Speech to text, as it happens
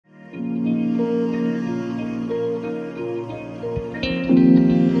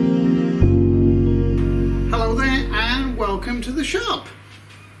Hello there and welcome to the shop.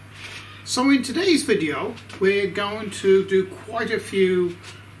 So in today's video we're going to do quite a few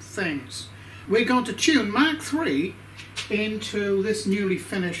things. We're going to tune Mach 3 into this newly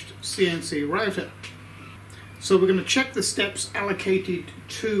finished CNC router. So we're going to check the steps allocated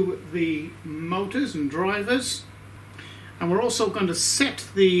to the motors and drivers, and we're also going to set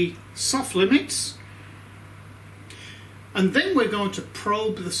the soft limits, and then we're going to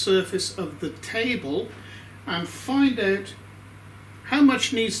probe the surface of the table and find out how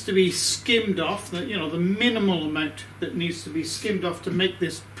much needs to be skimmed off, the minimal amount that needs to be skimmed off to make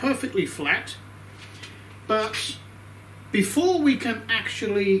this perfectly flat. But before we can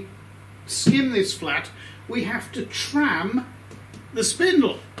actually skim this flat, we have to tram the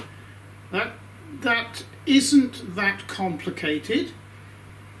spindle. That isn't that complicated.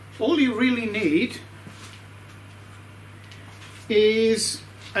 All you really need is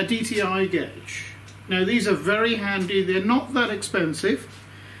a DTI gauge. Now these are very handy, they're not that expensive.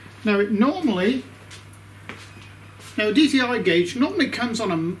 Now a DTI gauge normally comes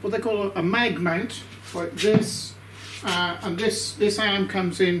on what they call a mag mount, like this, and this arm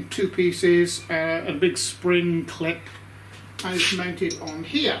comes in two pieces, a big spring clip, and it's mounted on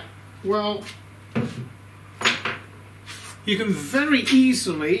here. Well, you can very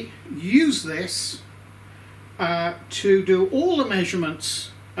easily use this to do all the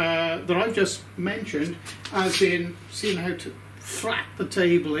measurements that I've just mentioned, as in seeing how flat the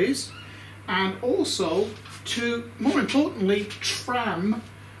table is, and also to, more importantly, tram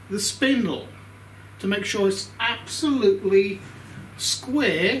the spindle to make sure it's absolutely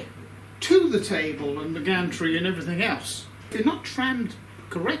square to the table and the gantry and everything else. If you're not trammed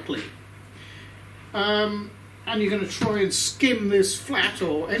correctly, and you're going to try and skim this flat,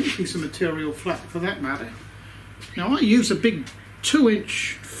 or any piece of material flat for that matter. Now I use a big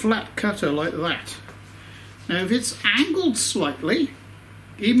 2-inch flat cutter like that. Now if it's angled slightly,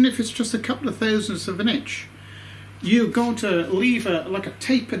 even if it's just a couple of thousandths of an inch, you're going to leave like a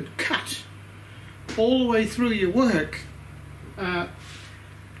tapered cut all the way through your work.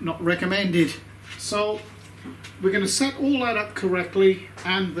 Not recommended. So we're going to set all that up correctly,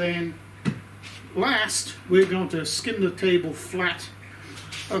 and then last we're going to skim the table flat.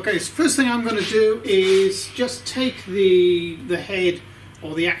 Okay, so first thing I'm going to do is just take the head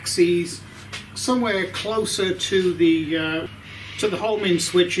or the axes somewhere closer to the homing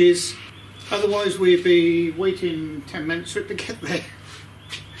switches. Otherwise we'd be waiting 10 minutes for it to get there.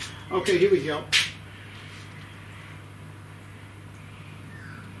 Okay, here we go.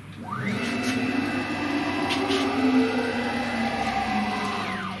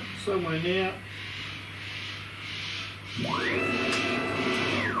 Somewhere near.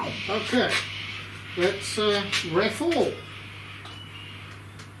 Okay, let's ref all.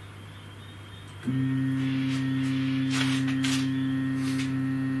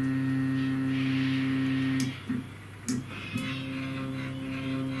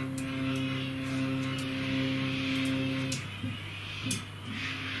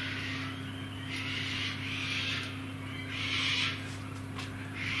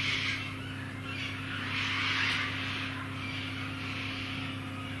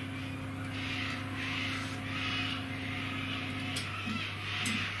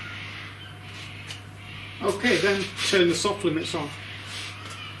 Okay, then turn the soft limits on.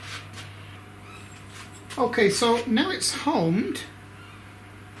 Okay, so now it's homed.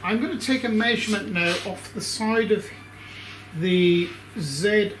 I'm going to take a measurement now off the side of the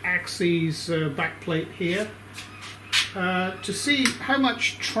Z-axis backplate here to see how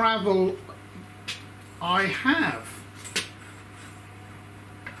much travel I have.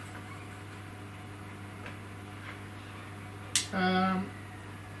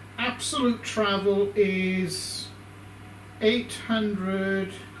 Absolute travel is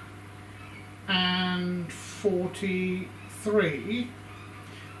 843,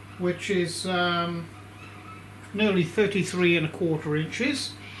 which is nearly 33¼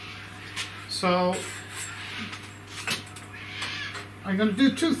 inches. So I'm going to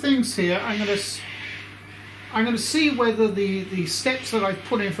do two things here. I'm going to see whether the steps that I've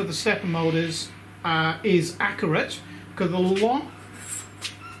put in for the stepper motors is accurate, because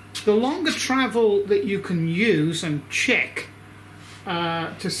the longer travel that you can use and check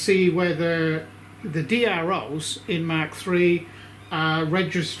to see whether the DROs in Mach 3 are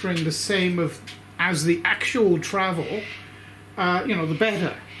registering the same as the actual travel, the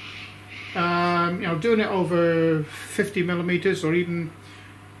better. Doing it over 50 millimeters or even,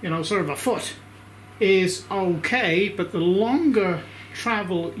 sort of a foot is okay, but the longer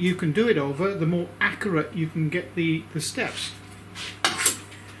travel you can do it over, the more accurate you can get the steps.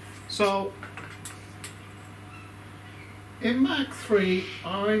 So in Mach 3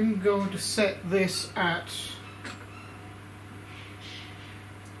 I'm going to set this at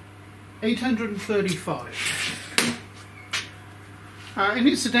 835. And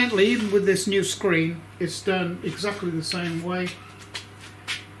incidentally, even with this new screen, it's done exactly the same way.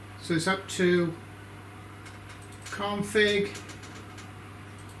 So it's up to config,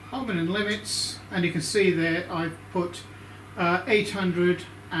 open and limits, and you can see there I've put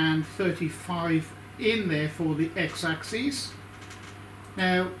 835 in there for the x-axis.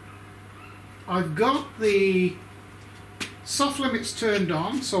 Now I've got the soft limits turned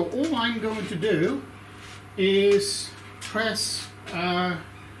on, so all I'm going to do is press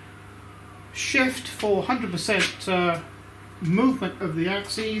shift for 100% movement of the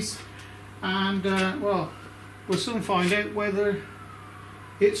axes, and well, we'll soon find out whether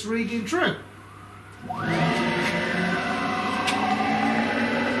it's reading true.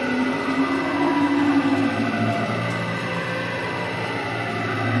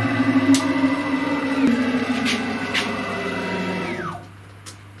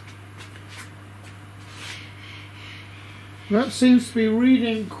 That seems to be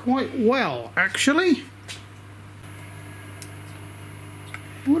reading quite well, actually.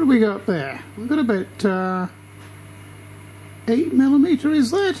 What do we got there? We've got about 8mm,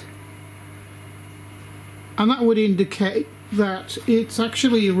 is that? And that would indicate that it's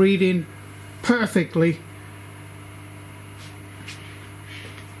actually reading perfectly.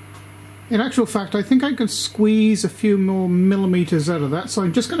 In actual fact, I think I can squeeze a few more millimeters out of that, so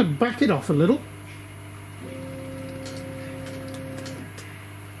I'm just going to back it off a little.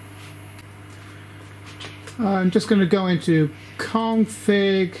 I'm just going to go into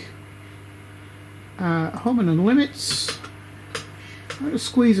config, home and limits. I'm going to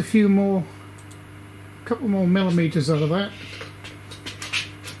squeeze a couple more millimeters out of that.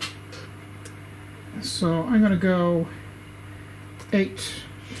 So I'm going to go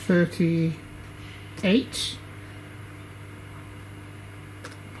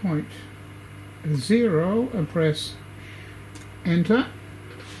 838.0 and press enter.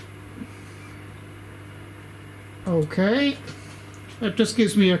 Okay, that just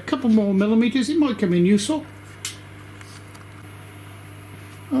gives me a couple more millimeters. It might come in useful.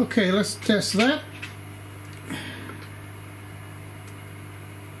 Okay, let's test that.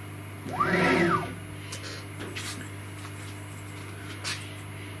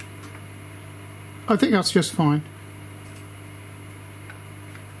 I think that's just fine.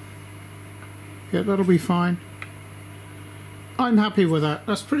 Yeah, that'll be fine. I'm happy with that.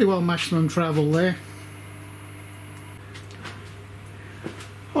 That's pretty well maximum travel there.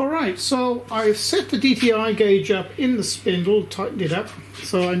 Alright, so I've set the DTI gauge up in the spindle, tightened it up.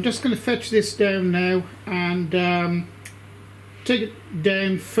 So I'm just going to fetch this down now and take it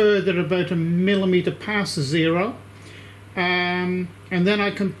down further about 1 millimeter past zero. And then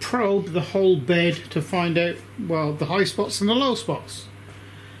I can probe the whole bed to find out, well, the high spots and the low spots.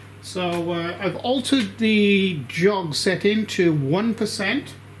 So I've altered the jog setting to 1%,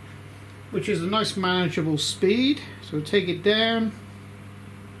 which is a nice manageable speed. So take it down.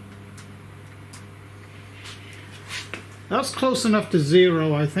 That's close enough to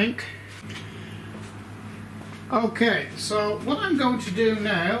zero, I think. Okay, so what I'm going to do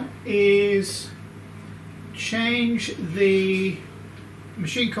now is change the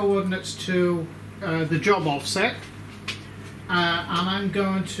machine coordinates to the job offset, and I'm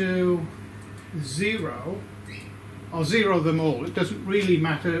going to zero them all. It doesn't really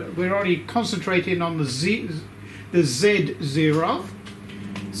matter. We're already concentrating on the Z0.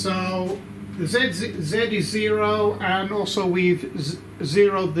 So the Z is 0, and also we've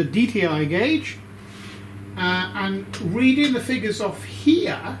zeroed the DTI gauge. And reading the figures off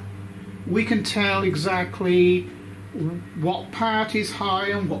here, we can tell exactly what part is high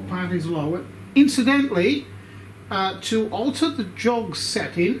and what part is low. Incidentally, to alter the jog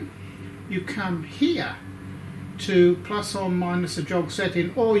setting, you come here to plus or minus the jog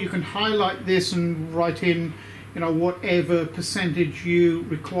setting, or you can highlight this and write in, whatever percentage you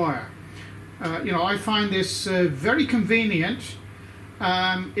require. I find this very convenient.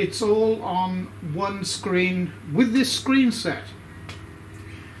 It's all on one screen with this screen set.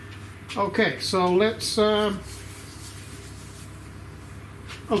 Okay, so let's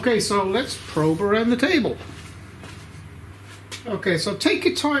probe around the table. Okay, so take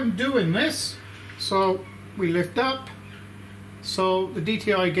your time doing this. So we lift up. So the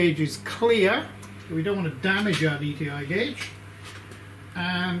DTI gauge is clear. We don't want to damage our DTI gauge.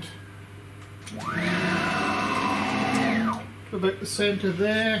 And about the center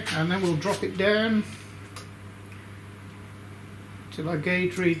there, and then we'll drop it down till our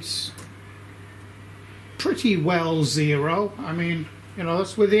gauge reads pretty well 0. I mean, you know,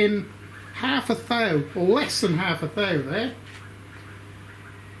 that's within half a thou, or less than half a thou there.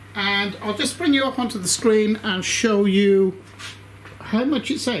 And I'll just bring you up onto the screen and show you how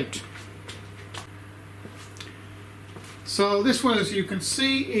much it's out. So this one, as you can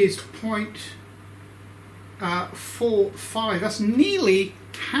see, is 0.45. That's nearly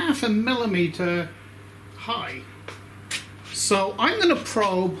half a millimeter high. So I'm going to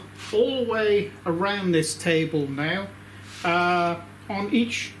probe all the way around this table now, on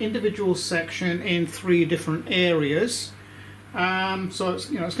each individual section in 3 different areas. So it's,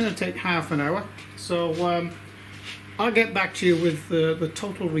 you know, it's going to take half an hour. So I'll get back to you with the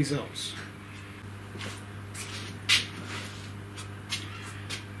total results.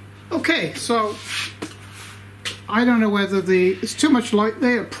 Okay, so I don't know whether it's too much light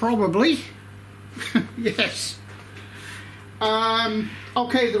there, probably. Yes.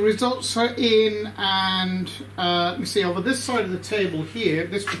 Okay, the results are in, and let me see, over this side of the table here,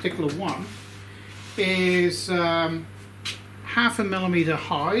 this particular one is half a millimeter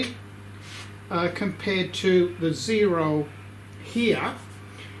high compared to the 0 here.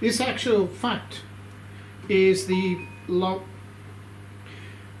 This actual fact is the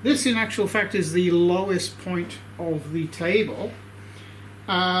This in actual fact is the lowest point of the table,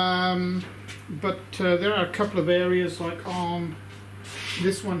 but there are a couple of areas, like on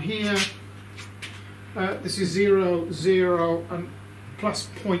this one here, this is 0, 0 and plus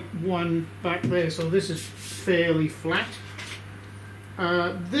 0.1 back there, so this is fairly flat.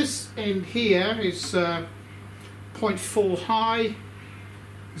 This end here is 0.4 high,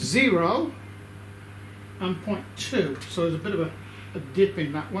 0 and 0.2, so there's a bit of a dip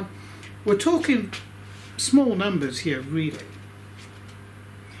in that one. We're talking small numbers here, really.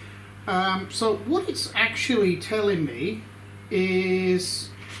 So what it's actually telling me is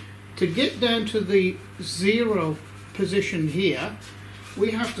to get down to the 0 position here,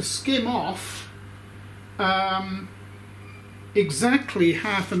 we have to skim off exactly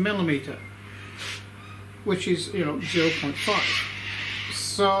half a millimeter, which is, you know, 0.5.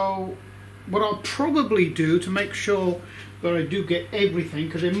 So what I'll probably do to make sure that I do get everything,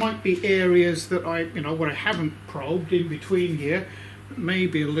 because there might be areas that where I haven't probed in between here,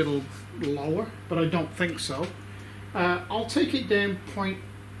 maybe a little lower, but I don't think so. I'll take it down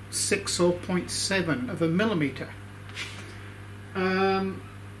 0.6 or 0.7 of a millimeter. I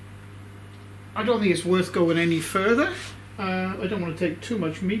don't think it's worth going any further. I don't want to take too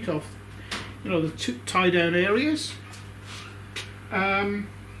much meat off, the tie down areas.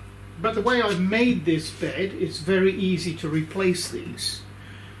 But the way I've made this bed, it's very easy to replace these,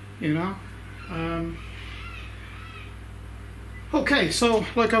 Okay, so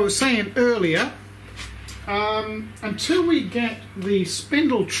like I was saying earlier, until we get the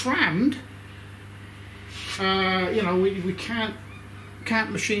spindle trammed, we can't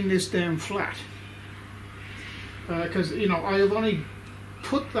machine this down flat, because I've only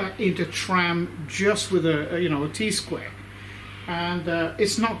put that into tram just with a T-square, and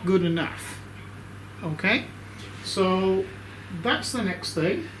it's not good enough. Okay, so that's the next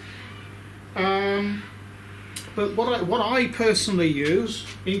thing. But what I personally use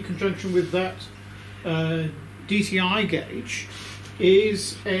in conjunction with that DTI gauge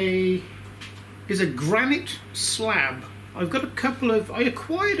is a granite slab. I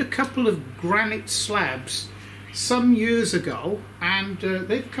acquired a couple of granite slabs some years ago, and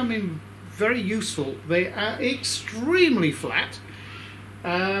they've come in very useful. They are extremely flat.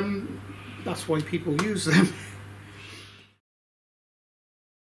 That's why people use them.